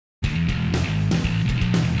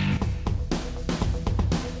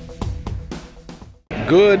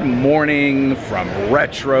Good morning from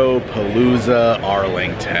Retropalooza,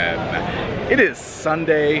 Arlington. It is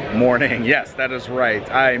Sunday morning. Yes, that is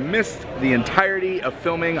right. I missed the entirety of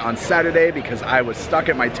filming on Saturday because I was stuck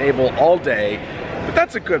at my table all day, but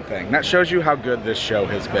that's a good thing. That shows you how good this show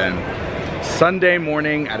has been. Sunday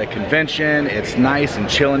morning at a convention. It's nice and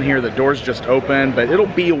chilling here. The doors just opened, but it'll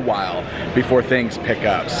be a while before things pick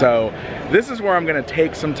up. So this is where I'm gonna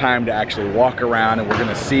take some time to actually walk around, and we're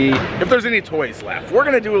gonna see if there's any toys left. We're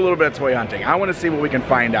gonna do a little bit of toy hunting. I wanna see what we can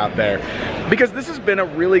find out there, because this has been a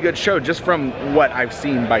really good show just from what I've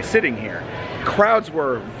seen by sitting here. Crowds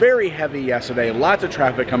were very heavy yesterday, lots of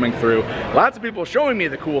traffic coming through, lots of people showing me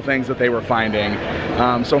the cool things that they were finding.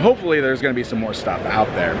 So hopefully there's gonna be some more stuff out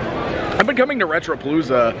there. I've been coming to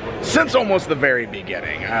Retropalooza since almost the very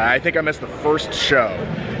beginning. I think I missed the first show,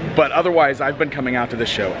 but otherwise I've been coming out to this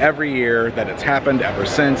show every year that it's happened ever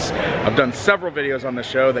since. I've done several videos on the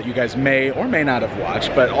show that you guys may or may not have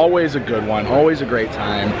watched, but always a good one, always a great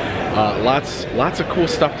time. Lots of cool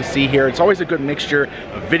stuff to see here. It's always a good mixture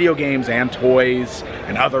of video games and toys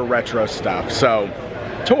and other retro stuff. So,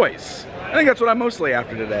 toys. I think that's what I'm mostly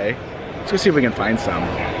after today. Let's go see if we can find some.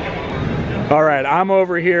 All right, I'm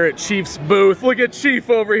over here at Chief's booth. Look at Chief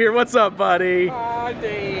over here. What's up, buddy? Hi,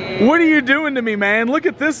 Dave. What are you doing to me, man? Look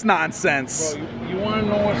at this nonsense. Bro, you want to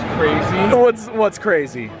know what's crazy? What's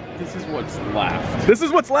crazy? This is what's left. This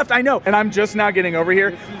is what's left, I know. And I'm just now getting over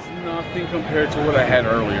here. This is nothing compared to what I had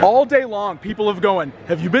earlier. All day long, people have going,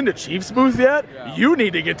 have you been to Chief's booth yet? Yeah. You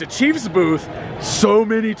need to get to Chief's booth. So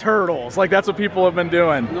many turtles. Like, that's what people have been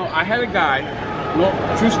doing. No, I had a guy, no,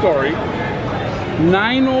 true story.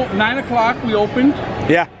 9 o'clock we opened.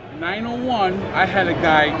 Yeah. 9:01, I had a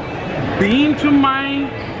guy beam to my...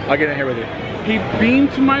 I'll get in here with you. He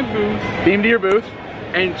beamed to my booth. Beam to your booth.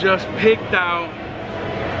 And just picked out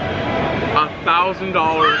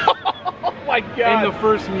 $1,000 Oh my God. in the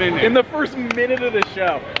first minute. In the first minute of the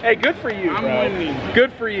show. Hey, good for you, I'm bro. winning.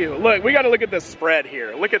 Good for you. Look, we got to look at this spread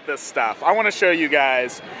here. Look at this stuff. I want to show you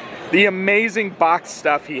guys the amazing box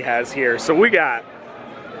stuff he has here. So we got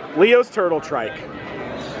Leo's Turtle Trike.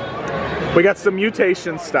 We got some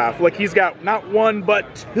mutation stuff. Look, he's got not one,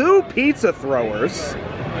 but 2 pizza throwers.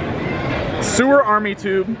 Sewer Army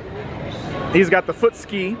Tube. He's got the foot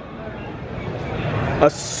ski. A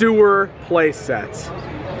sewer play set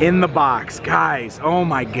in the box. Guys, oh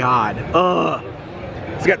my God. Ugh.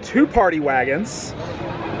 He's got 2 party wagons.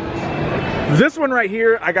 This one right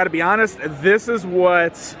here, I gotta be honest, this is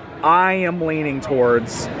what I am leaning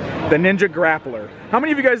towards. The Ninja Grappler. How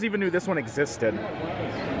many of you guys even knew this one existed?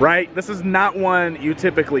 Right? This is not one you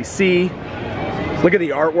typically see. Look at the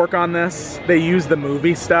artwork on this. They use the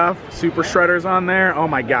movie stuff. Super Shredders on there. Oh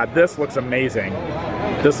my God, this looks amazing.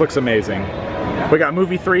 This looks amazing. We got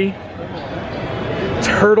Movie 3.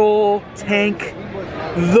 Turtle Tank.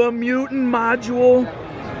 The Mutant Module.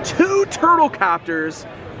 2 Turtle Copters.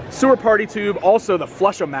 Sewer Party Tube. Also the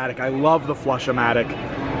Flush-O-Matic. I love the Flush-O-Matic.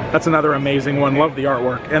 That's another amazing one. Love the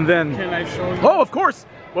artwork. And then... Can I show you? Oh, of course!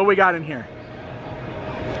 What we got in here?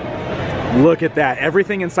 Look at that.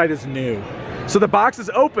 Everything inside is new. So the box is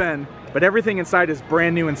open, but everything inside is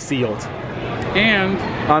brand new and sealed. And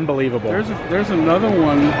unbelievable. There's another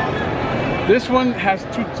one. This one has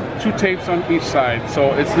two tapes on each side,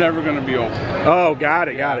 so it's never going to be open. Oh, got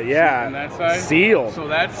it, yeah. On that side, sealed. So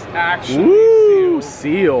that's actually Woo,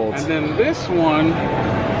 sealed. And then this one.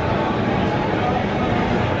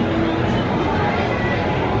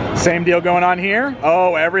 Same deal going on here.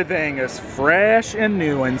 Oh, everything is fresh and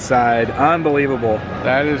new inside. Unbelievable.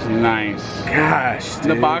 That is nice. Gosh,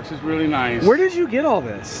 dude. The box is really nice. Where did you get all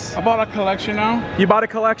this? I bought a collection now. You bought a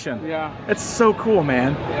collection? Yeah. It's so cool,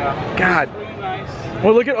 man. Yeah. God. It's really nice.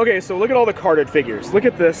 Well, so look at all the carded figures. Look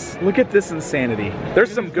at this. Look at this insanity.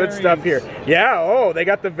 There's some good stuff here. Yeah, oh, they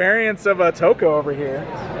got the variants of Toko over here.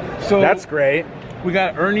 So that's great. We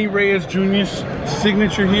got Ernie Reyes Jr.'s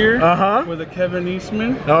signature here. With a Kevin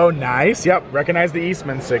Eastman. Oh, nice. Yep, recognize the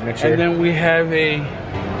Eastman signature. And then we have a...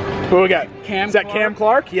 What we got? Is that Cam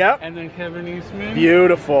Clark? Yep. And then Kevin Eastman.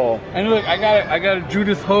 Beautiful. And look, I got a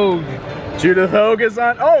Judith Hogue. Judith Hogue is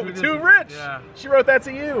on. Oh, Judith, Too Rich. Yeah. She wrote that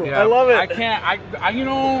to you. Yeah. I love it. I can't. You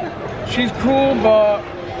know, she's cool, but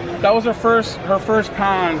that was her first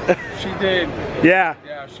con. She did. Yeah.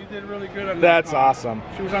 Yeah, she did really good on that. That's con. awesome.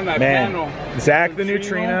 She was on that panel. Zach the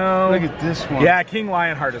Neutrino. Look at this one. Yeah, King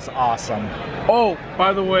Lionheart is awesome. Oh,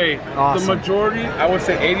 by the way, awesome. The majority, I would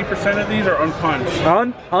say 80% of these are unpunched.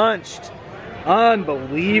 Unpunched.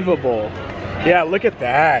 Unbelievable. Yeah, look at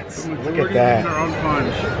that. Look at that. Are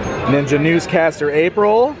unpunched. Ninja Newscaster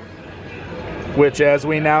April, which as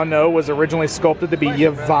we now know was originally sculpted to be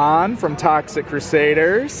Yvonne from Toxic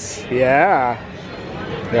Crusaders. Yeah.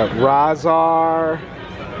 got Razar,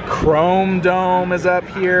 Chrome Dome is up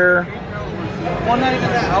here.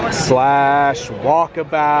 Slash,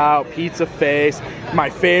 Walkabout, Pizza Face. My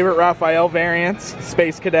favorite Raphael variants,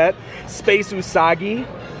 Space Cadet, Space Usagi.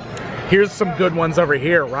 Here's some good ones over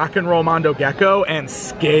here. Rock and Roll Mondo Gecko and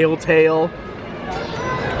Scale Tail.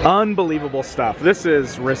 Unbelievable stuff. This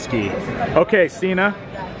is risky. Okay, Stina.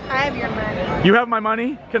 I have your money. You have my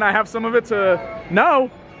money? Can I have some of it to...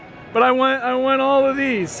 No, but I want all of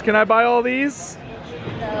these. Can I buy all these?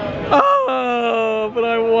 No. Oh, but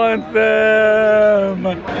I want them.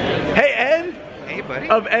 Hey, Ed. Hey, buddy.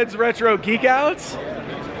 Of Ed's Retro Geek Out.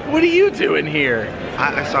 What are you doing here?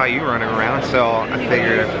 I saw you running around, so I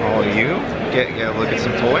figured I'd follow you, get a look at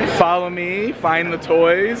some toys. Follow me, find the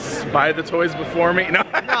toys, buy the toys before me. No,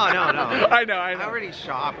 No. I know. I already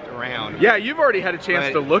shopped around. Yeah, you've already had a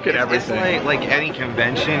chance to look at everything. It's like any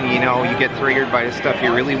convention, you know, you get triggered by the stuff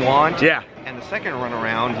you really want. Yeah. And the second run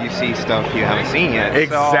around, you see stuff you haven't seen yet.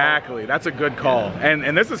 Exactly. That's a good call.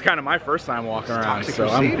 And this is kind of my first time walking around. Toxic so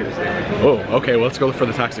Crusaders there. Oh, okay. Well, let's go for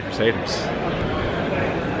the Toxic Crusaders.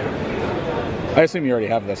 I assume you already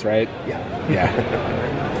have this, right? Yeah.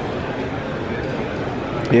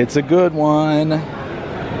 It's a good one.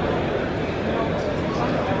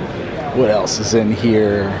 What else is in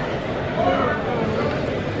here?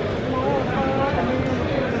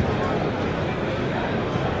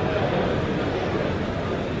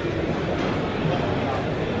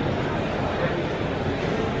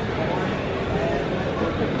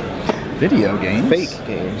 Video games? Fake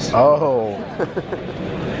games. Oh.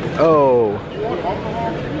 Oh.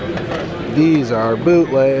 These are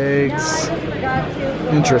bootlegs.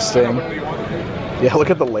 Interesting. Yeah, look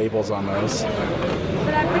at the labels on those.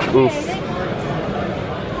 Oof.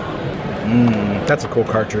 That's a cool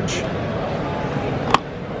cartridge.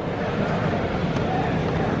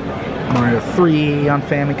 Mario 3 on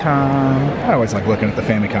Famicom. I always like looking at the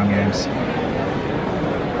Famicom games.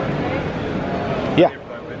 Yeah.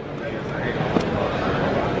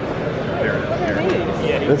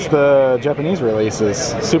 It's the Japanese releases.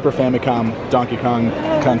 Super Famicom, Donkey Kong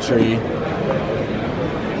Country.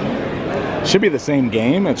 Should be the same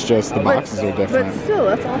game, it's just the boxes are different. But still,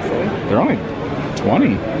 that's awesome. They're only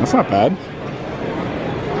 20. That's not bad.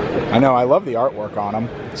 I know, I love the artwork on them.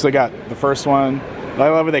 So they got the first one. I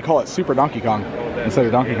love it, they call it Super Donkey Kong instead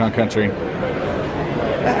of Donkey Kong Country.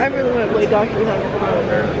 I really want to play Donkey Kong.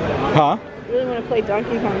 Huh? I really want to play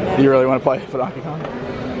Donkey Kong now. You really want to play for Donkey Kong?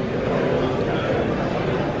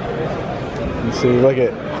 You see, look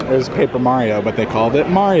at, there's Paper Mario, but they called it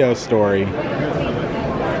Mario Story. I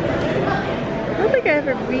don't think I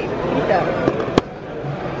ever beat that one.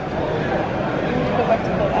 Go back to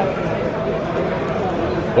that.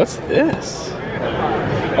 What's this?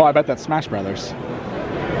 Oh, I bet that's Smash Brothers.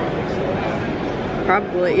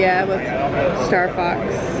 Probably, yeah, with Star Fox,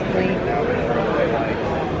 Link.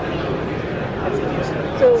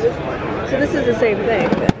 So this is the same thing,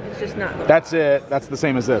 but it's just not. That's it. That's the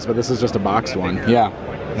same as this, but this is just a boxed one. Yeah,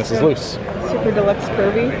 this is loose. Super Deluxe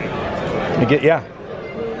Kirby. Yeah.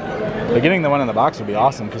 But getting the one in the box would be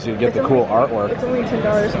awesome because you'd get the cool artwork. It's only $10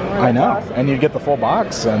 more. I know, awesome. and you'd get the full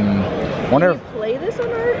box. And wonder Can you play this on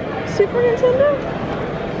our Super Nintendo?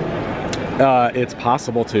 It's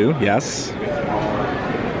possible to. Yes.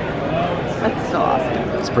 That's so awesome.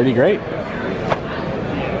 It's pretty great.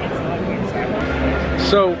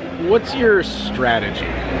 So, what's your strategy?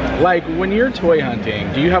 Like, when you're toy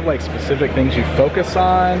hunting, do you have like specific things you focus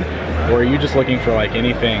on, or are you just looking for like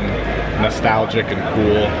anything nostalgic and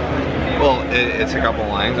cool? Well, it's a couple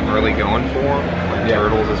lines I'm really going for. Like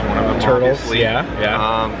Turtles is one of them, Turtles, obviously. yeah.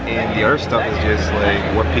 And the other stuff is just like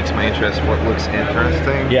what piques my interest, what looks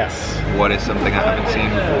interesting. Yes. What is something I haven't seen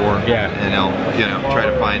before. Yeah. And I'll, try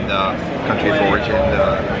to find the country of origin,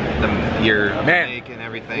 the year make and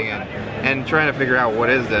everything, and trying to figure out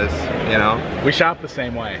what is this, We shop the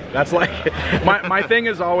same way. That's like, my thing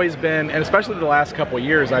has always been, and especially the last couple of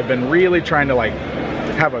years, I've been really trying to like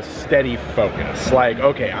have a steady focus. Like,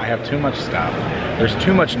 okay, I have too much stuff. There's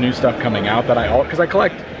too much new stuff coming out that because I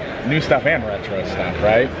collect new stuff and retro stuff,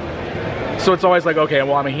 right? So it's always like, okay,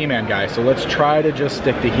 well, I'm a He-Man guy, so let's try to just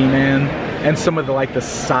stick to He-Man and some of the like the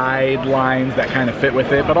side lines that kind of fit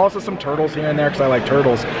with it, but also some Turtles here and there because I like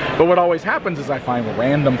Turtles. But what always happens is I find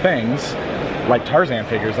random things like Tarzan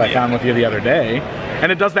figures I found with you the other day,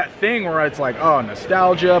 and it does that thing where it's like, oh,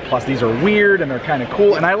 nostalgia, plus these are weird and they're kind of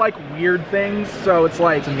cool, and I like weird things, so it's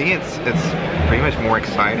like... To me, it's pretty much more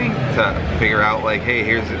exciting to figure out like, hey,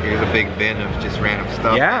 here's a big bin of just random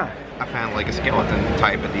stuff. Yeah. I found like a skeleton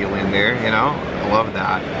type of deal in there, you know? I love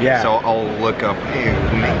that. Yeah. So I'll look up, hey,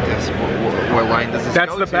 who made this? What line does this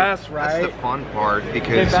That's go the to? best, right? That's the fun part,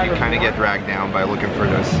 because you kind of get dragged down by looking for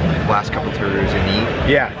those last couple tours in E.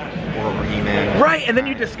 Yeah. Or He-Man. Right, and then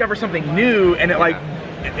you discover something new, and it like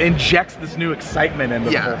injects this new excitement into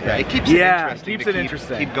the whole thing. It keeps it interesting. Keeps it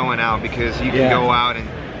interesting. Keep going out, because you can go out and,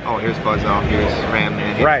 oh, here's Buzz Off, here's Ram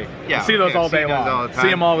Man. Right. Yeah. See those all day long. See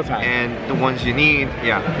them all the time. And the ones you need,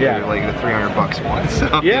 they're like the $300 ones.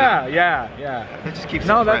 So, yeah. That just keeps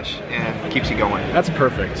it fresh and keeps you going. That's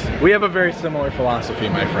perfect. We have a very similar philosophy,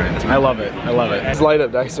 my friend. I love it. I love it. These light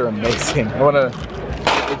up dice are amazing. I want to.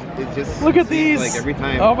 It just look at these. Like every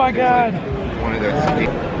time. Oh my God. Like one of those.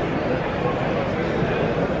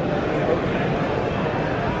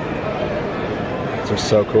 These are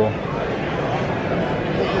so cool.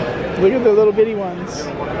 Look at the little bitty ones.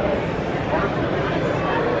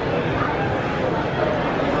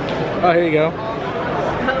 Oh, here you go. A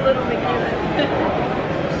little beginner.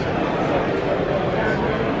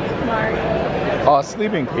 Mario. Oh,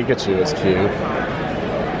 Sleeping Pikachu is cute.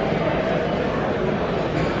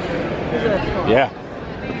 Yeah.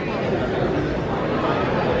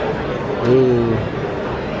 Ooh.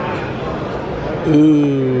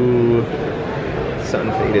 Ooh.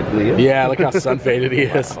 Sun-faded Leo. Yeah, look how sun-faded he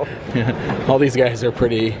is. All these guys are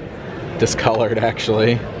pretty discolored,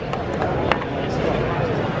 actually.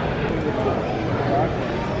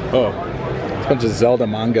 Oh, a bunch of Zelda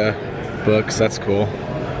manga books. That's cool.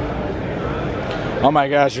 Oh my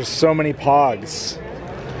gosh, there's so many Pogs.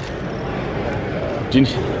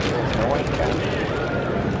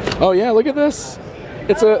 Oh yeah, look at this.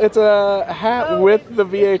 It's a hat with the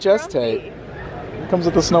VHS tape. It comes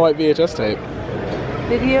with the Snow White VHS tape.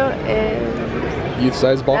 Video is Youth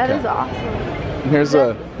size ball that cap. is awesome. And here's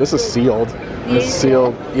this is sealed. This is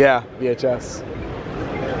sealed. Yeah, VHS.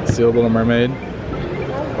 Sealed Little Mermaid.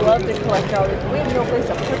 I love to collect all these. We have no place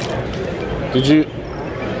to put them. Did you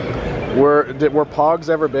were Pogs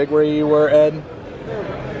ever big where you were, Ed?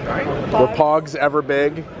 Were Pogs ever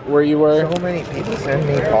big where you were? So many people send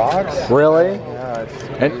me Pogs. Really? Yeah, it's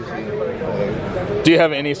And do you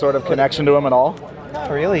have any sort of connection to them at all?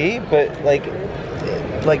 not really, but like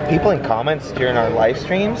people in comments during our live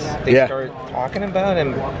streams, they started talking about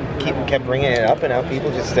and kept bringing it up, and now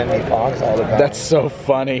people just send me Pogs all the time. That's so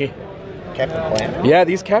funny. Captain Planet? Yeah,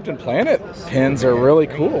 these Captain Planet pins are really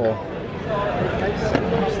cool.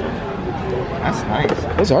 That's nice.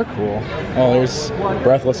 Those are cool. Oh, there's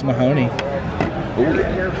Breathless Mahoney. Ooh,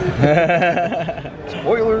 yeah.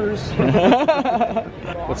 Spoilers.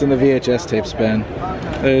 What's in the VHS tape spin?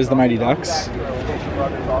 There's the Mighty Ducks. I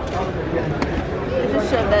just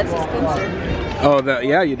showed that to Spencer. Oh,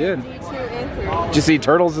 yeah, you did. D2 and 3. Did you see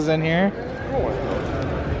Turtles is in here?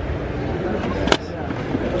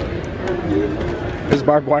 There's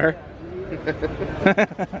barbed wire.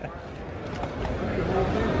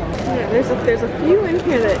 Yeah, there's a few in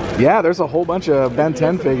here that. Yeah, there's a whole bunch of Ben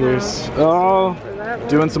 10 figures. Oh,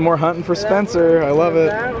 doing some more hunting for Spencer. I love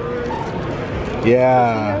it.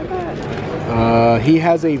 Yeah. He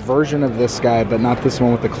has a version of this guy, but not this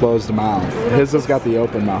one with the closed mouth. His has got the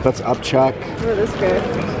open mouth. That's Upchuck. Look at this guy.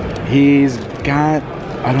 He's got,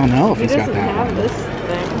 I don't know if he's got that have one. this thing.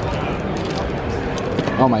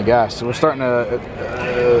 Oh my gosh, so we're starting to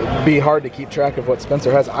be hard to keep track of what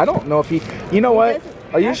Spencer has. I don't know if he, you know what?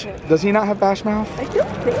 Does he not have Bash Mouth? I don't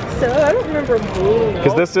think so. I don't remember blue.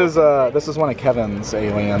 Because this is one of Kevin's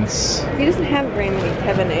aliens. He doesn't have very many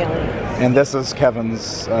Kevin aliens. And this is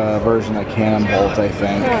Kevin's version of Cannon Bolt, I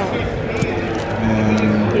think. Oh.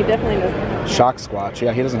 And He definitely doesn't. Shock Squatch.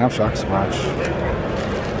 Yeah, he doesn't have Shock Squatch.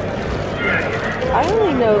 I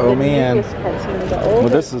only know the man. newest cartoon. The old. Well,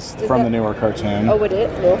 this is from the newer cartoon. Oh, would it?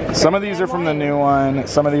 Well, Some of these are from the new one.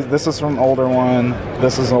 Some of these, this is from older one.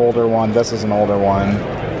 This is an older one. This is an older one.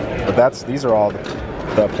 But these are all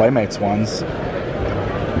the Playmates ones.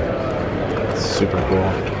 Super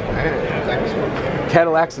cool.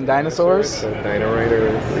 Cadillacs and dinosaurs. Dino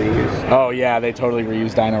Rider reused. Oh yeah, they totally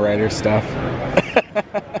reuse Dino Rider stuff.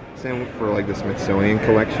 Same for like the Smithsonian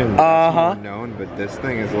collection. Uh-huh. It's more known, but this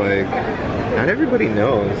thing is like not everybody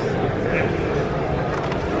knows.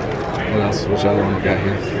 What else? Which other one we got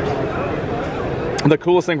here? The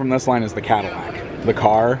coolest thing from this line is the Cadillac. The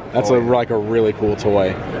car. That's like a really cool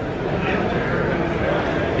toy.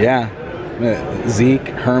 Yeah. Zeke,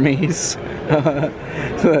 Hermes.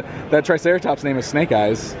 That Triceratops name is Snake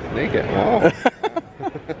Eyes. Snake Eyes. Oh.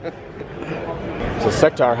 So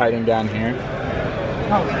Sectar hiding down here.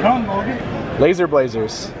 Laser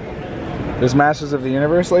Blazers. There's Masters of the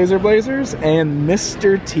Universe Laser Blazers and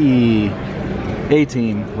Mr. T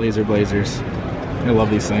 18 Laser Blazers. I love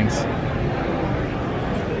these things.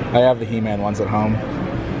 I have the He-Man ones at home.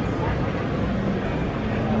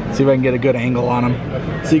 See if I can get a good angle on them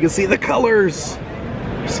so you can see the colors.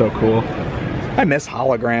 So cool. I miss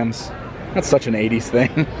holograms. That's such an 80s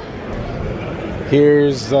thing.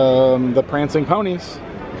 Here's the Prancing Ponies.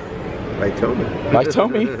 By Tommy. By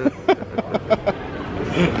Tommy.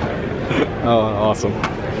 Oh, awesome.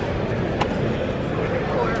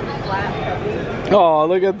 Oh,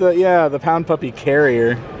 look at the Pound Puppy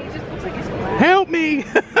carrier. He just looks like he's flat. Help me!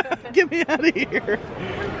 Get me out of here!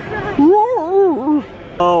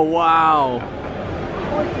 Oh, wow.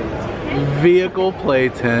 Vehicle play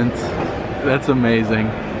tent. That's amazing.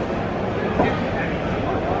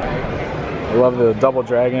 I love the Double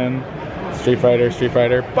Dragon. Street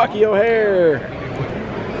Fighter. Bucky O'Hare!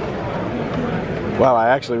 Wow, I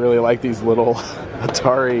actually really like these little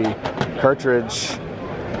Atari cartridge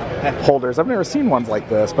holders. I've never seen ones like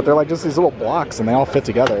this, but they're like just these little blocks and they all fit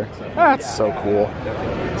together. That's so cool.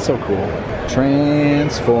 So cool.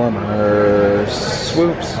 Transformers.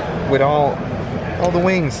 Swoops with all the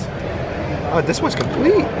wings. Oh, this one's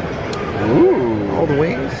complete. Ooh. All the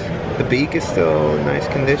wings. The beak is still in nice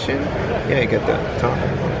condition. Yeah, you got the top.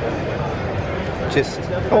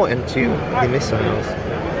 And the missiles.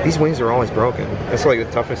 These wings are always broken. That's like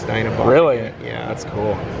the toughest Dinobot. Really? Yeah. That's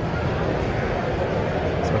cool.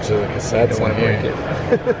 As much of the cassettes Don't want in to here.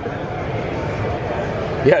 break it.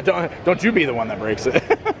 Yeah, don't you be the one that breaks it.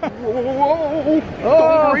 Whoa! Oh.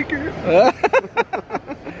 Don't break it.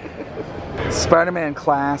 Spider-Man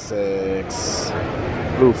Classics.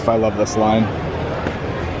 Oof, I love this line.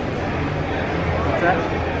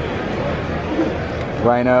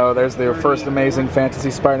 Rhino, there's the first Amazing Fantasy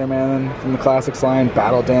Spider-Man from the Classics line.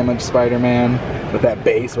 Battle Damage Spider-Man with that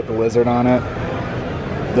base with the lizard on it.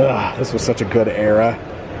 Ugh, this was such a good era.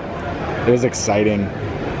 It was exciting.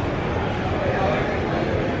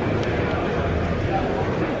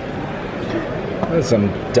 There's some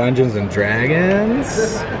Dungeons and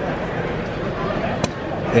Dragons.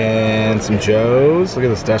 And some Joes. Look at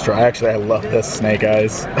this Destro. I love this Snake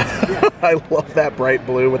Eyes. I love that bright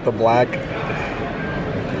blue with the black.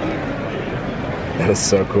 That is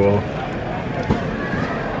so cool.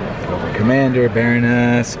 Cobra Commander,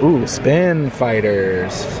 Baroness. Ooh, Spin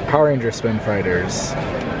Fighters. Power Ranger Spin Fighters.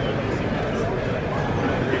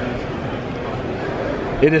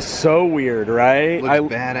 It is so weird, right?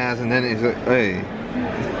 Looks badass, and then he's like, hey,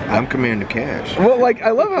 I'm Commander Cash. Well, like,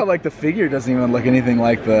 I love how, like, the figure doesn't even look anything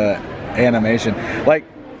like the animation. Like,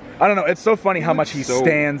 I don't know, it's so funny how much he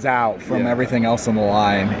stands out from everything else in the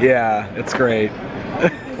line. Yeah, it's great.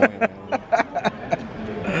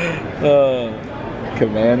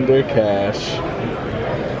 Commander Cash.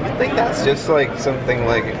 I think that's just like something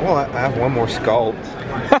like, well, I have one more sculpt.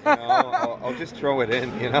 You know, I'll just throw it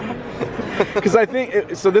in, you know? Because I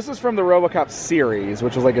think, so this is from the RoboCop series,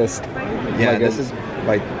 which was like a... Yeah, this is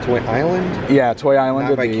by Toy Island? Yeah, Toy Island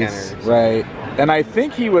Not did by these. Kenner. Right. And I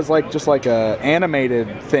think he was like just like a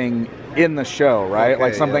animated thing in the show, right? Okay,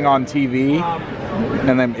 like something on TV.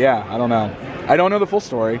 And then, yeah, I don't know. I don't know the full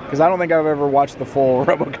story, because I don't think I've ever watched the full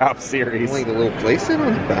RoboCop series. Only the little playset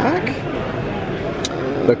on the back?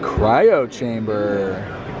 The Cryo Chamber.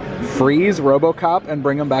 Freeze RoboCop and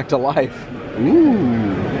bring him back to life.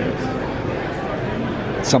 Ooh.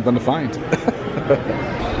 Something to find.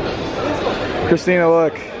 Christina,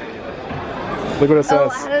 look. Look what it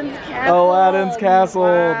says. Aladdin's Castle. Aladdin's Castle.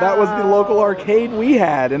 Wow. That was the local arcade we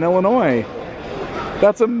had in Illinois.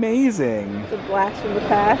 That's amazing. It's a blast from the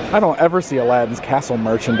past. I don't ever see Aladdin's Castle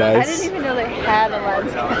merchandise. I didn't even know they had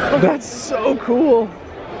Aladdin's Castle. That's so cool.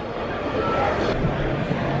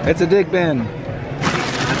 It's a dig bin.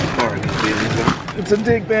 It's a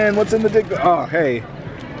dig bin. What's in the dig bin? Oh, hey.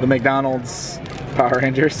 The McDonald's Power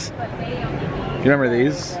Rangers. You remember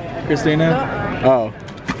these, Christina? Oh,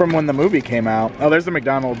 from when the movie came out. Oh, there's the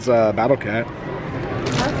McDonald's Battle Cat.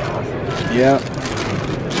 That's awesome. Yeah.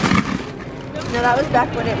 No, that was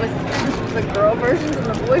back when it was the girl versions and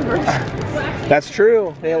the boy versions. That's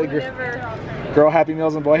true. They had Never, girl Happy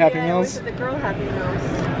Meals and boy Happy Meals. The girl Happy Meals.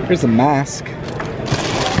 Here's a mask.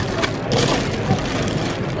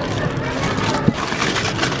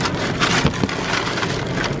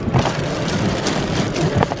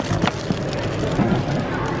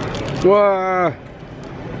 Whoa!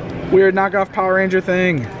 Weird knockoff Power Ranger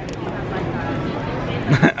thing.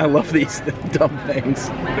 I love these dumb things.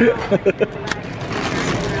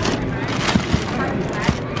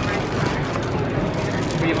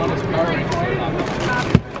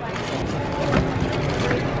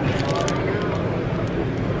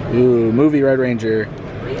 Ooh, movie Red Ranger.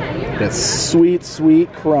 That sweet,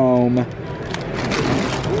 sweet chrome.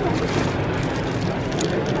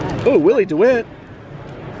 Oh, Willie DeWitt.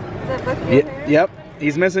 Is that both your hair? Yep.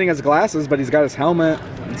 He's missing his glasses, but he's got his helmet.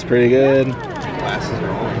 It's pretty good.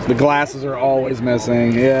 The glasses are always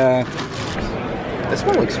missing. Yeah. This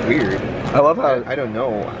one looks weird. I love how I don't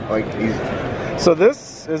know. Like these. So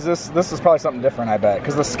this is probably something different, I bet,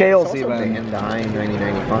 because the scale's It's also even. Bandai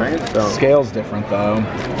 1995. So. Scale's different though.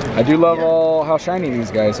 I do love all how shiny these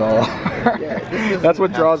guys all are. Yeah, that's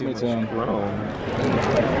what draws me to them.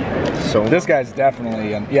 So this guy's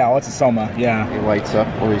definitely, yeah. What's a Soma? Yeah. He lights up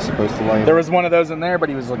where he's supposed to light. There was one of those in there, but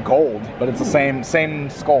he was like gold. But it's the same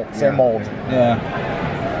sculpt, same mold. Yeah.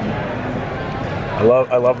 I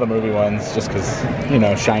love the movie ones just because, you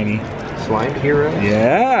know, shiny. Slime Hero.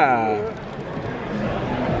 Yeah.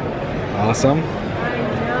 Awesome.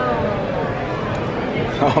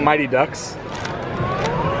 Oh, Mighty Ducks.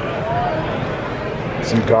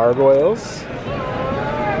 Some gargoyles.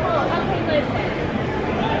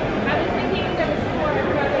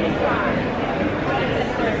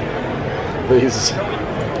 These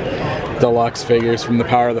deluxe figures from the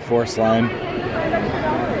Power of the Force line.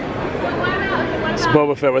 It's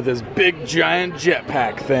Boba Fett with his big giant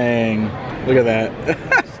jetpack thing. Look at that.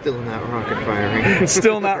 Still not rocket firing.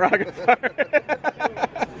 Still not rocket firing.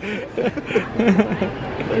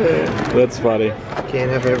 That's funny.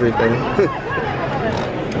 Can't have everything.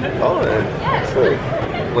 Oh,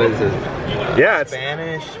 what is it? Yeah, it's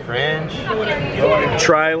Spanish, French.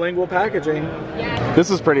 trilingual packaging. This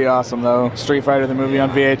is pretty awesome though. Street Fighter the movie on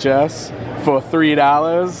VHS for $3.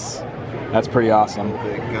 That's pretty awesome. The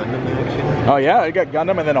Gundam action. Oh yeah, it got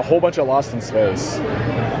Gundam and then a whole bunch of Lost in Space.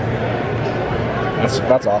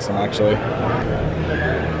 That's awesome actually.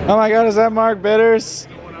 Oh my god, is that Mark Bitters?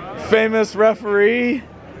 Famous referee?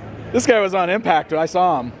 This guy was on Impact. I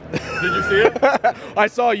saw him. Did you see it? I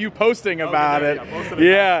saw you posting about it.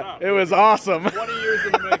 Yeah, it was awesome. 20 years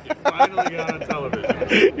in the making. Finally got on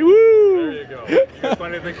television. Woo! There you go. You guys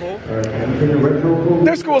find anything cool?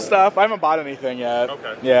 There's cool stuff. I haven't bought anything yet.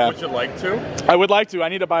 Okay. Yeah. Would you like to? I would like to. I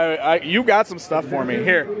need to buy. You got some stuff for me.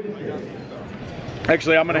 Here.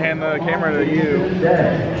 Actually, I'm going to hand the camera to you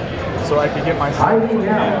so I can get my stuff.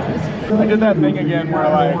 I did that thing again where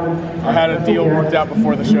I had a deal worked out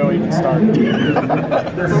before the show even started.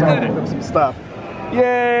 So, some stuff.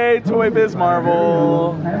 Yay, Toy Biz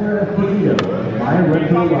Marvel.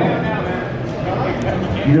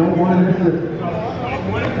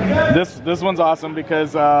 This one's awesome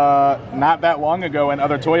because not that long ago in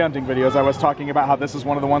other toy hunting videos I was talking about how this is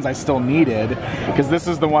one of the ones I still needed because this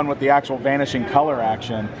is the one with the actual vanishing color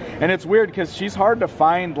action. And it's weird because she's hard to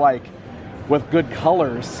find like with good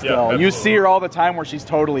colors still. You see her all the time where she's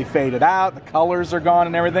totally faded out, the colors are gone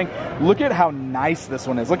and everything. Look at how nice this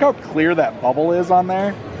one is. Look how clear that bubble is on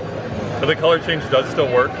there. But the color change does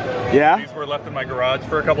still work. Yeah? These were left in my garage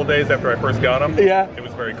for a couple days after I first got them. Yeah. It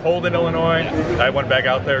was very cold in Illinois. I went back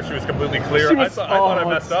out there. She was completely clear. I thought I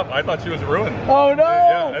messed up. I thought she was ruined. Oh no!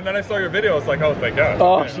 Yeah. And then I saw your video. It's like, oh, thank God.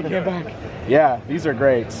 Oh, she came back. Yeah, these are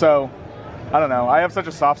great. So, I don't know. I have such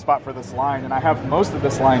a soft spot for this line, and I have most of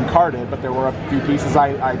this line carded, but there were a few pieces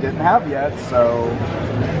I didn't have yet. So,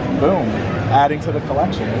 boom, adding to the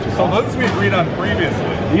collection. Which is awesome. Those we agreed on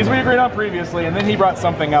previously. These we agreed on previously, and then he brought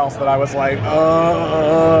something else that I was like,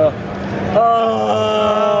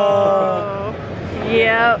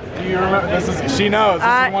 Yep. Do you remember? She knows.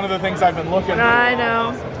 This is one of the things I've been looking for. I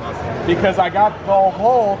know. Because I got the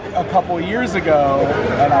Hulk a couple years ago,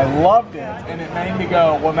 and I loved it, and it made me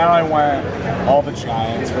go, well, now I want all the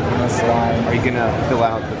Giants from this line. Are you gonna fill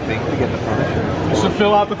out the thing to get the Punisher? You should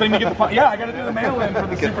fill out the thing to get the Punisher. Yeah, I gotta do the mail-in for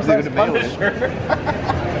the Super Size Punisher.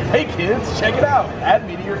 Hey kids, check it out. Add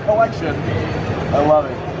me to your collection. I love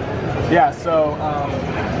it. Yeah, so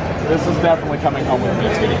this is definitely coming home with me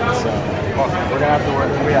too. So we're gonna have to work.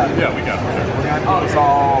 Yeah, we got it. We're gonna do this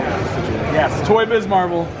all. Yes, Toy Biz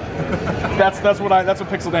Marvel. That's what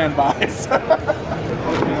Pixel Dan buys.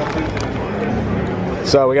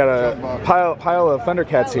 So we got a pile of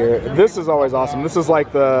Thundercats here. This is always awesome. This is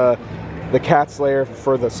like the Cat Slayer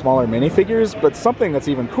for the smaller minifigures, but something that's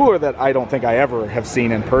even cooler that I don't think I ever have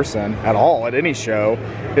seen in person at all at any show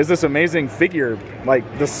is this amazing figure like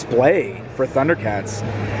display for Thundercats.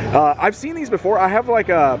 I've seen these before. I have like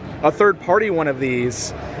a third-party one of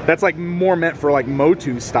these that's like more meant for like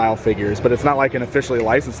Motu style figures, but it's not like an officially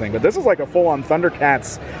licensed thing. But this is like a full-on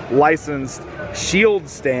Thundercats licensed shield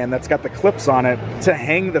stand that's got the clips on it to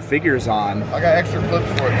hang the figures on. I got extra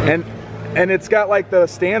clips for it. And it's got like the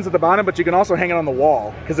stands at the bottom, but you can also hang it on the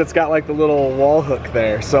wall because it's got like the little wall hook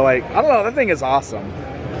there. So like, I don't know, that thing is awesome.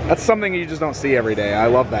 That's something you just don't see every day. I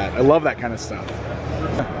love that. I love that kind of stuff.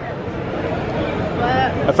 What?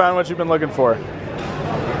 I found what you've been looking for.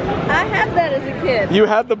 I had that as a kid. You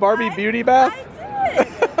had the Barbie beauty bath? I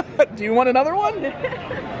did. Do you want another one?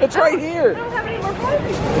 It's right here. I don't have any more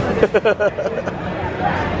Barbies.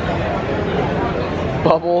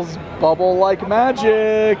 Bubbles bubble like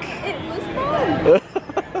magic. It was fun.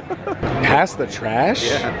 Past the trash?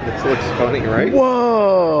 Yeah, this looks funny, right?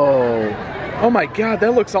 Whoa! Oh my god,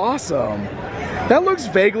 that looks awesome. That looks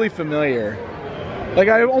vaguely familiar. Like,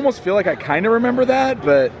 I almost feel like I kind of remember that,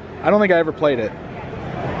 but I don't think I ever played it.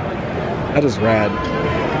 That is rad.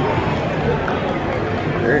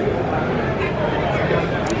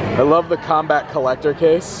 I love the combat collector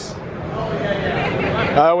case.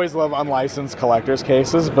 I always love unlicensed collector's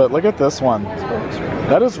cases, but look at this one.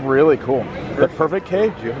 That is really cool. The perfect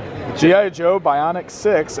cage. G.I. Joe, Bionic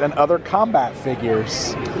 6, and other combat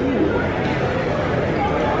figures.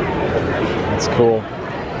 That's cool.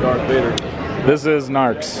 Darth Vader. This is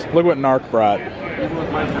Narcs. Look what Narc brought.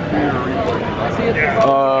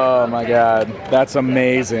 Oh my god, that's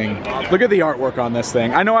amazing. Look at the artwork on this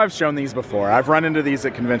thing. I know I've shown these before. I've run into these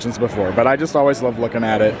at conventions before, but I just always love looking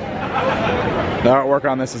at it. The artwork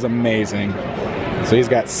on this is amazing. So he's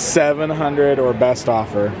got 700 or best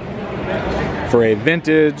offer for a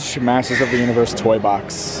vintage Masters of the Universe toy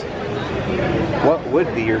box. What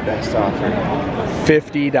would be your best offer?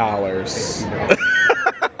 $50.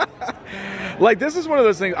 Like, this is one of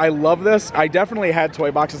those things, I love this. I definitely had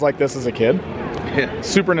toy boxes like this as a kid. Yeah.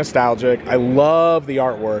 Super nostalgic. I love the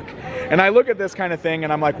artwork. And I look at this kind of thing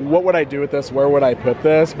and I'm like, what would I do with this? Where would I put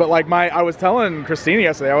this? But like I was telling Christina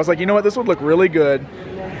yesterday, I was like, you know what? This would look really good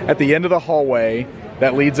at the end of the hallway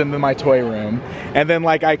that leads into my toy room. And then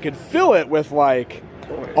like I could fill it with like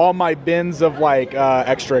all my bins of like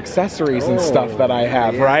extra accessories and stuff that I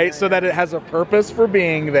have, right? So that it has a purpose for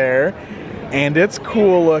being there and it's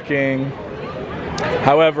cool looking.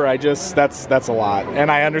 However, that's a lot,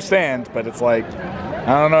 and I understand, but it's like,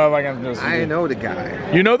 I don't know if I can just. I know the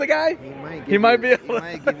guy. You know the guy? He might be able to.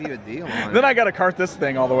 He might give you a deal on it. Then I got to cart this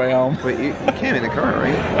thing all the way home. But you came in a car,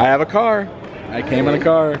 right? I have a car. I came in a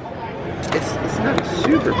car. It's not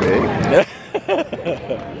super big.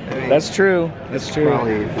 That's true. That's true.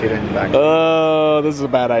 Probably get in the back. Oh, this is a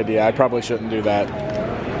bad idea. I probably shouldn't do that.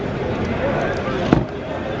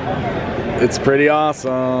 It's pretty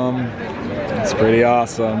awesome. It's pretty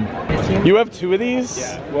awesome. You have two of these?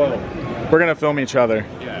 Yeah. Whoa. We're gonna film each other.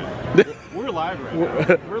 Yeah. We're live right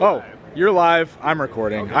now. We're Oh, live. you're live. I'm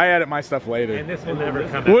recording. Okay. I edit my stuff later. And this will never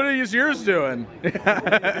come out. What are yours doing? This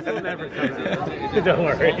will never come out. Don't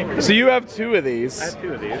worry. So you have two of these. I have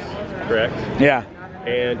two of these, correct? Yeah.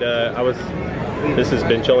 And this has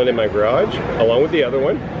been chilling in my garage, along with the other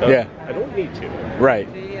one. Yeah. I don't need to. Right.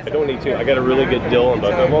 I don't need to. I got a really good deal on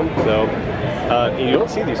both of them, so you don't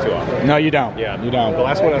see these too often. No, you don't. Yeah, you don't. The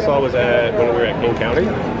last one I saw was when we were at King County,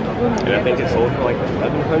 and I think it sold for like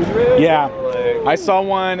 $1,100. Yeah, like, I saw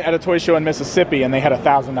one at a toy show in Mississippi, and they had a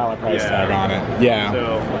 $1,000 price tag on it. Yeah.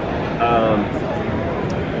 So,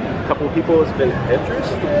 a couple of people has been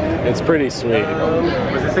interested. It's pretty sweet.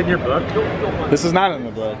 Was this in your book? This is not in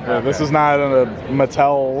the book. Okay. This is not a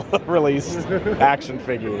Mattel released action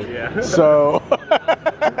figure. Yeah. So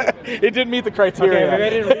it didn't meet the criteria. Okay, I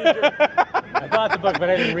didn't read it. I bought the book, but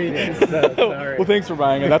I didn't read it. So sorry. Well, thanks for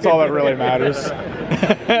buying it. That's all that really matters.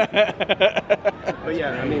 But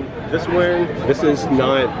yeah, I mean, this one, this is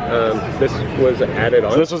not, this was added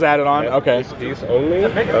on. So this was added on? Yeah, okay. This piece only.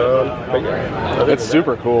 But yeah. It's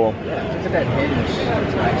super cool.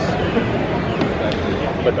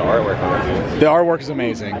 But the artwork on it. The artwork is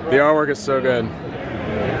amazing. The artwork is so good.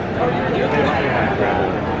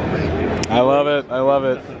 I love it. I love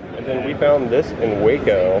it. And then we found this in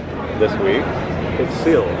Waco this week. It's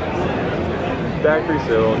sealed. Factory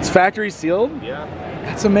sealed. It's factory sealed? Yeah.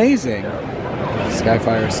 That's amazing.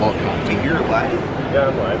 Skyfire Assault Copter. You're alive? Yeah,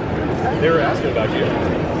 I'm live. They were asking about you.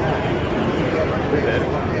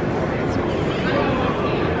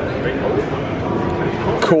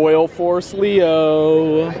 Coil Force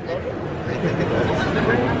Leo.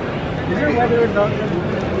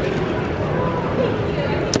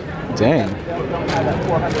 Dang.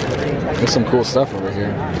 There's some cool stuff over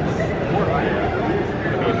here.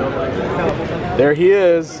 There he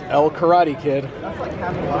is, El Karate Kid.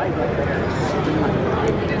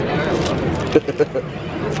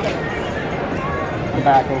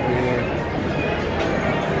 Back over here.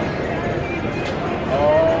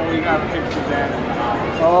 Oh, we got Pixel Dan in the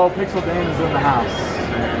house. Oh, Pixel Dan is in the house.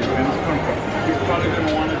 He's probably going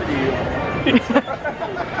to want to deal.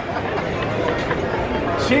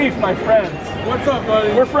 Chief, my friends. What's up,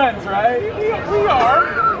 buddy? We're friends, right? We are.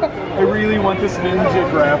 I really want this Ninja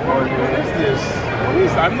Grappler. What is this? What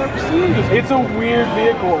is? I've never seen this. It's a weird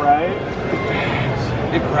vehicle, right?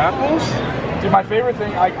 It grapples? Dude, my favorite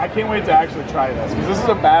thing, I can't wait to actually try this, because this is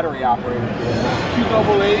a battery operated kit. 2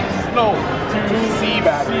 double A's? No, 2 C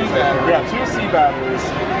batteries. Yeah, 2 C batteries.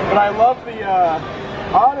 But I love the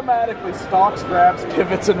automatically stalks, grabs,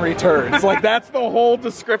 pivots, and returns. Like, that's the whole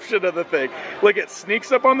description of the thing. Like, it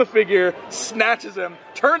sneaks up on the figure, snatches him,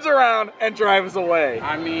 turns around, and drives away.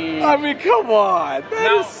 I mean, come on.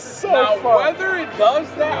 That is so fun. Whether it does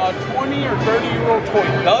that, a 20 or 30-year-old toy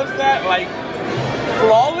does that, like,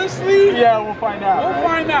 flawlessly? Yeah, we'll find out. We'll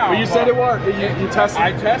find out. But you said it worked. You tested.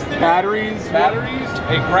 I tested batteries.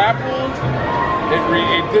 It grappled. It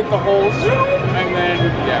did the whole zoom, and then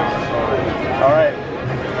yeah. All right.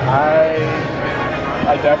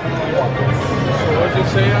 I definitely want this. So what'd you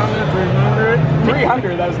say on it? 300?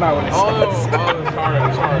 300. That's not what it says.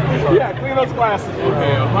 Sorry. Yeah, clean those glasses.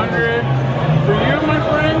 Okay, 100 for you, my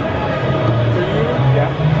friend. For you? Yeah.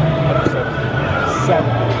 70.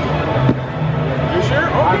 You sure?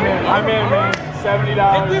 Okay. I'm in, man. $70.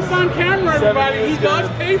 Get this on camera, everybody. He does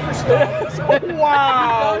pay for stuff.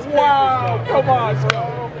 Wow. Come on, bro.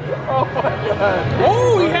 Oh my God.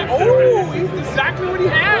 He's exactly what he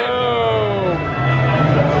had. Oh.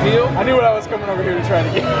 Deal? I knew what I was coming over here to try to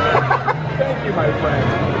get. Thank you, my friend.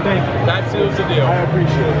 Thank you. That seals the deal. I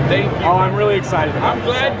appreciate it. Thank you. Oh, I'm really excited about I'm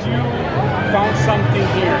glad you found something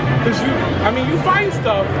here. Because you find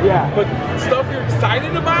stuff. Yeah. But stuff you're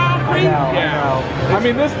excited about, right? I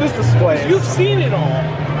mean, this display. You've seen it all.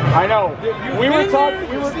 I know. We were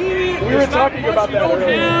talking about that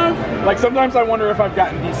earlier. Like, sometimes I wonder if I've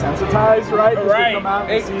gotten desensitized, right?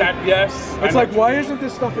 Yes. It's like, why isn't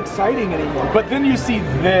this stuff exciting anymore? But then you see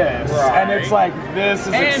this, and it's like, this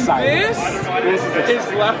is exciting. This is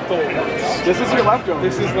leftovers. This is your leftovers.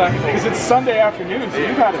 This is leftovers. Because it's Sunday afternoon, so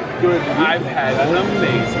you've had a good week. I've had an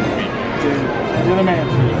amazing week. Dude, you're the man,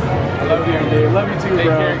 Chief. I love you, dude. Love you too, bro. Take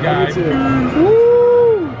care, guys. Love you too. Woo!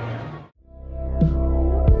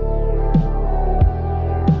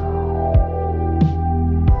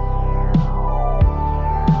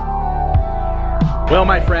 Well,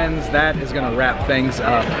 my friends, that is going to wrap things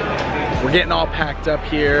up. We're getting all packed up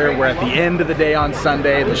here. We're at the end of the day on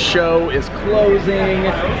Sunday. The show is closing.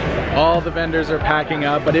 All the vendors are packing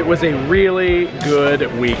up, but it was a really good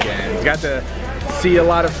weekend. Got to see a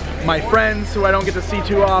lot of my friends who I don't get to see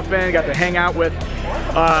too often. Got to hang out with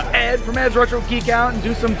Ed from Ed's Retro Geek Out and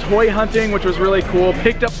do some toy hunting, which was really cool.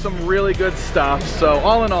 Picked up some really good stuff. So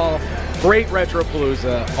all in all, great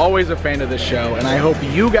Retropalooza. Always a fan of this show, and I hope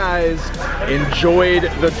you guys enjoyed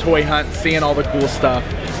the toy hunt, seeing all the cool stuff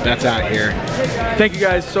that's out here. Thank you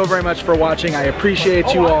guys so very much for watching. I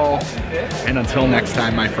appreciate you all, and until next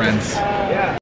time, my friends.